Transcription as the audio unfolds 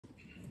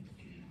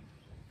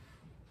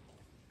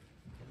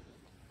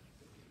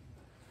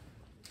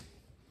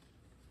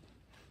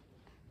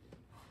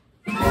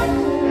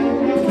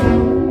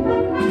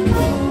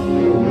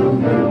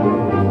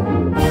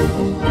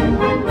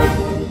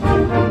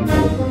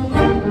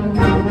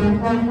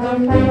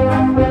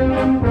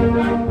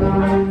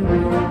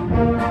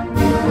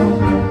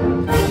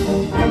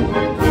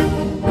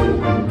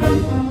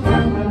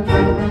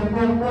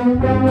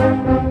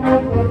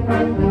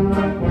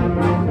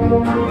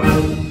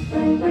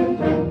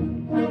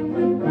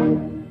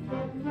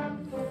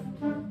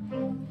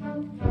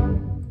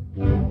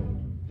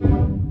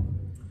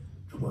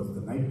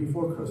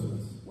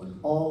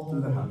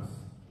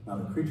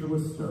not a creature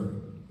was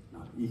stirring,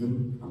 not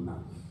even a mouse.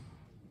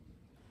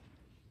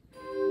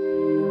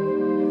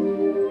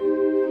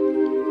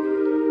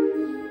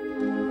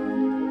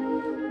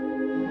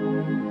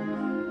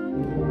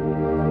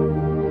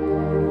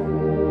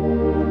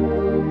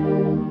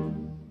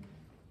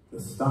 The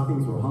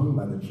stockings were hung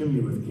by the chimney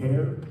with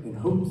care in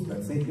hopes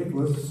that St.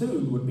 Nicholas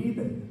soon would be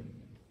there.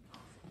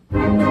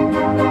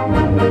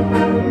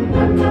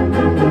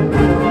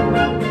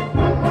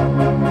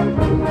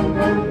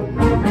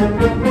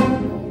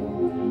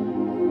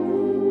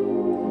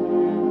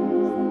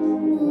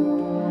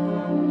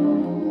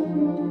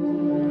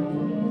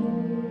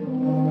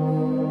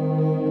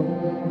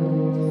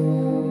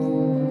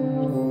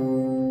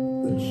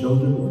 The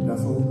children were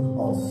nestled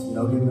all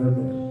snug in their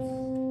beds.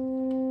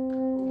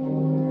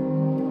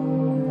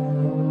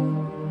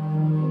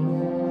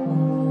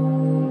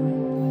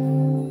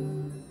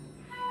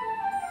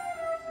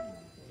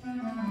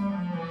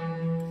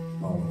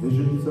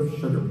 Visions of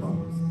sugar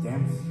plums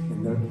dance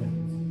in their heads.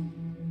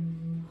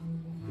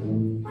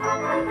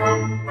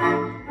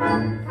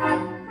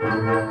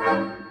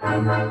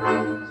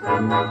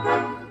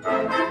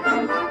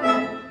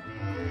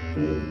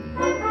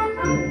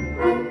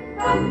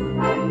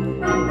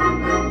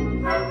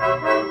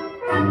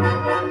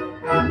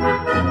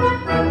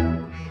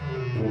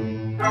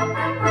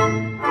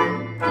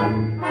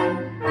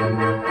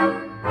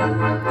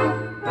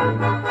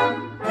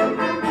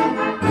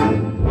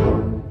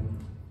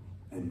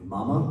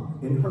 Mama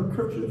in her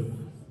kerchief.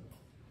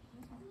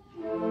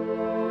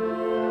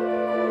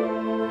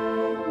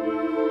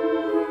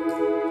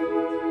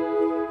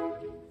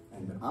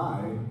 And I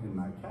in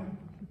my cap.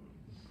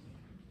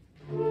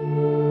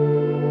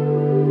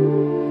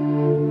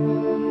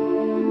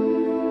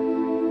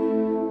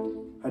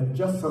 Had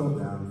just settled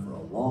down for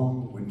a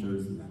long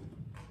winter's nap.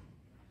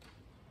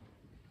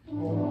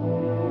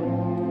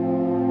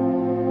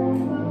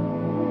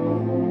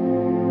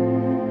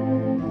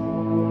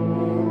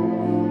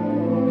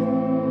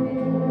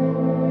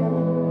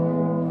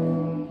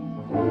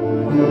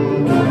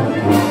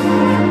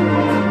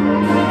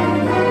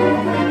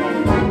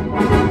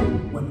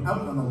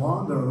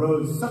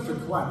 Such a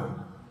clatter.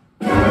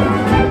 I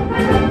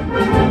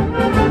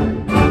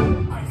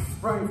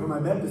sprang from my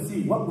bed to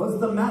see what was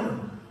the matter.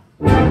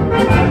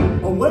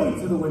 Away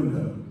to the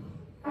window.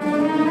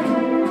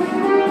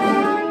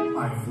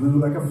 I flew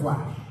like a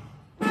flash,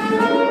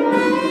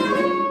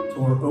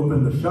 tore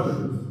open the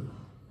shutters,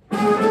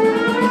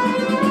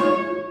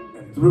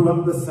 and threw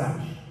up the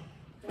sash.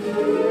 The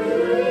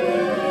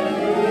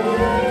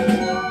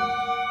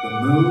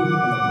moon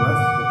on the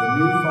breast of the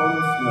new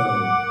fallen snow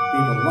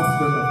gave a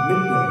luster of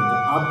midday to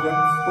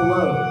objects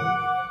below.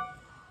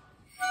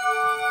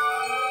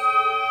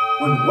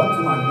 When what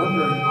to my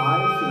wondering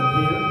eyes should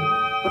appear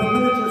but a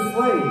miniature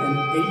sleigh and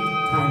 8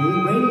 tiny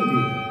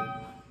reindeer.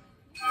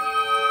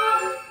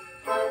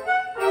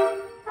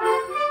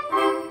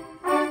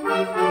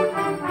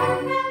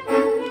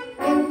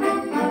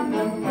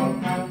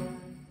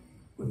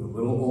 With a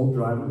little old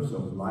driver so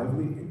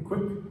lively and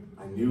quick,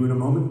 I knew in a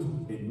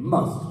moment it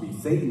must be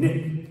St.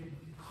 Nick.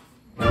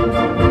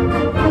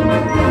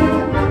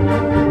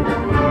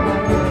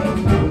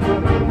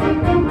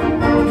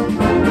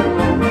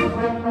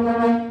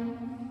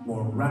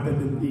 More rapid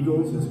than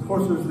eagles, his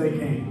coursers they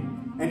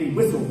came, and he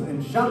whistled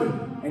and shouted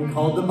and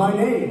called them by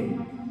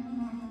name.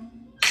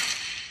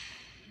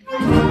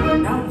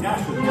 Now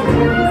Dasher,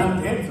 now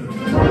Dancer,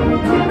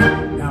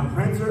 now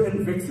Prancer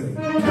and Vixen,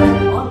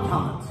 on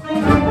Comet,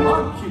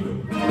 on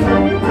Cupid,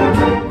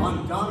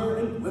 on Donner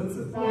and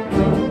Blitzen.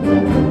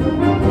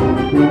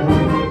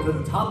 To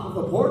the top of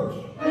the porch,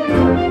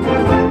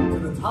 to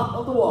the top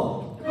of the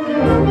wall.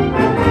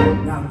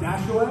 Now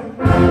dash away,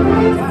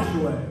 dash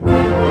away,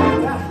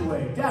 dash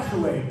away, dash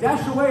away,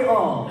 dash away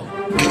all.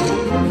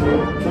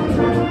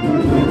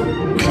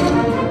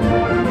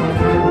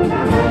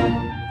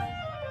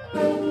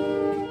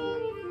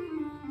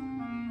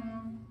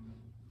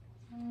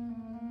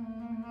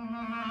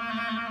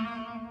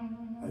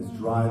 As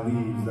dry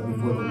leaves that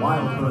before the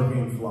wild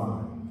hurricane fly,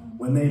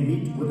 when they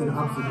meet with an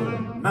obstacle,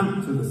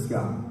 mount to the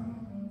sky.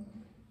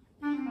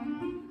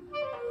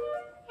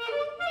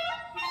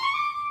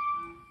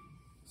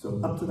 So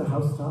up to the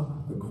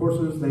housetop, the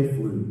coursers they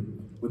flew,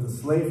 with a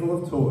sleigh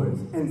full of toys,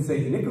 and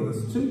St.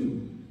 Nicholas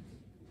too.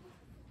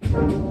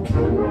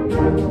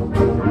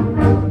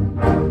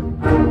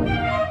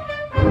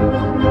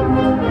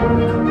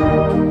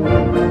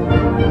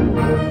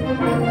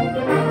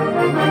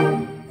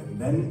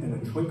 then, in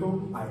a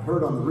twinkle, I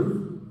heard on the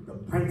roof the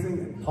prancing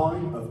and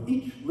pawing of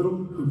each little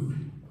hoof.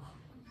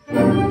 As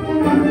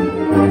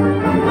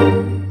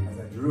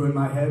I drew in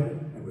my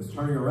head and was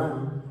turning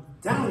around,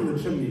 down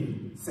the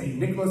chimney, St.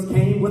 Nicholas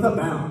came with a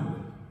bound.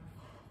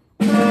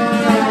 He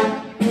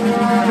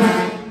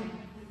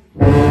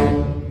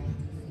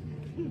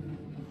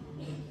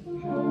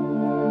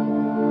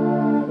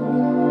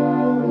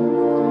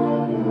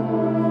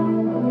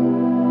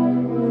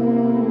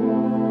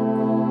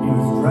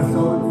was dressed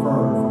all in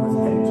fur from his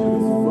head to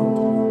his foot.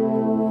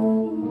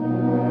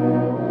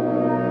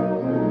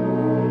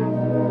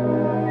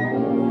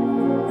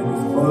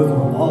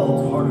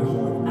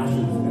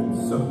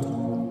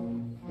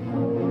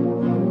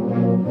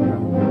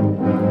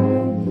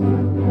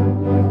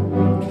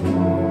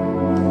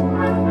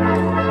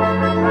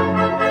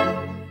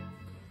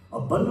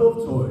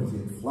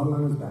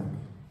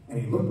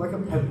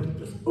 peddler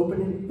just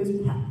opening his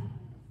pack.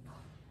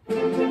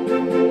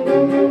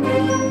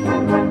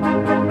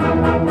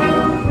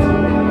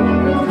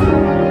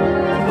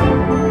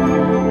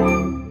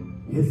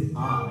 His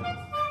eyes,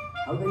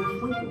 how they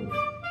twinkled.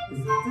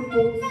 His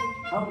dimples,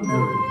 how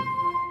merry.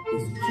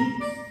 His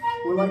cheeks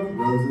were like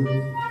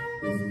roses.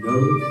 His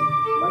nose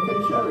like a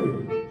cherry.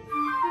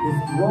 His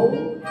droll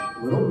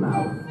little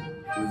mouth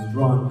was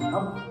drawn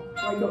up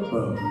like a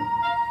bow.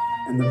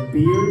 And the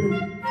beard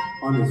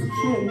on his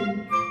chin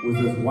was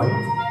as white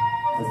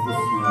as the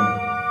snow.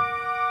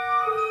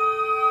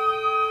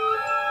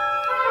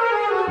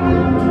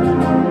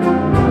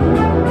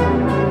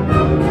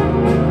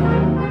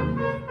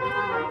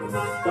 The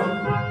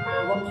stump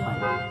of a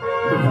pipe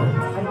he held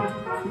tight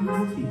to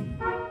his teeth,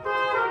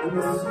 and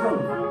the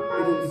smoke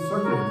it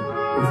encircled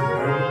his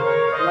head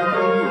like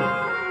a wreath.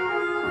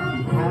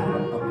 He had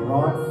a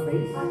broad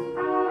face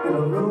and a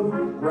little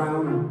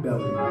round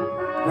belly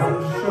that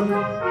shook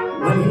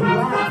when he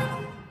laughed,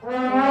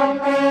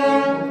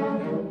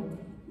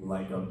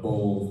 like a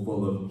bowl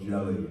full of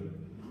jelly.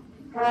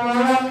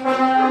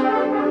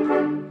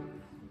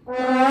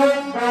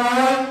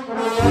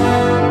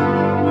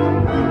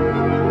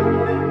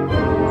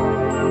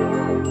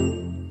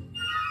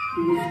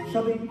 He was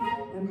chubby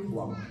and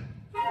plump,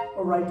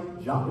 a right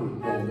jolly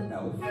old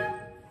elf,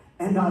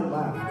 and I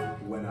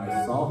laughed when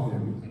I saw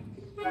him,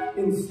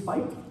 in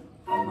spite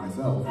of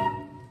myself.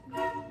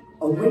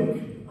 A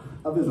wink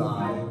of his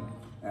eye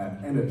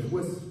and a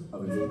twist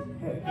of his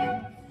head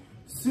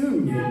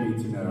soon gave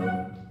me to know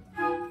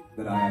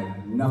that I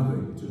had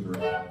nothing to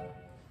dread.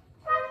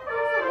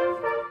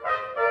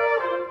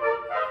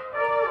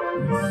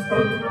 He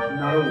spoke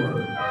not a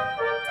word,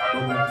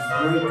 but went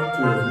straight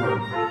to his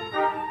work,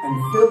 and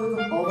filled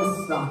all the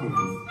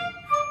stockings,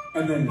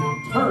 and then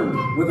turned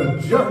with a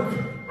jerk,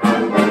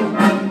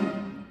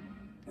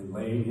 and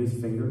laying his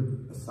finger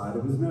aside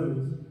of his nose,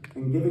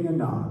 and giving a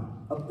nod,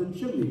 up the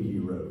chimney he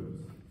rose.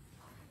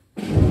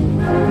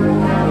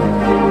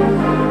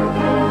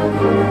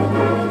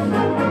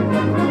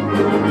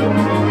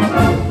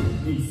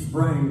 He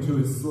sprang to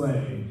his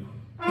sleigh,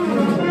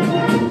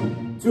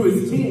 to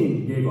his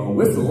team gave a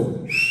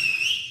whistle,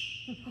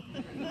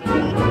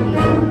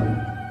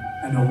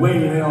 and away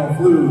they all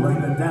flew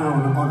like the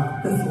down on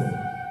a thistle.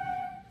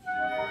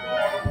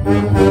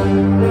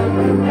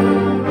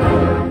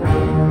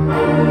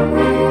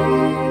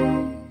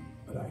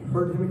 But I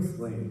heard him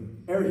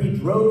exclaim, ere he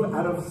drove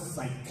out of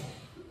sight,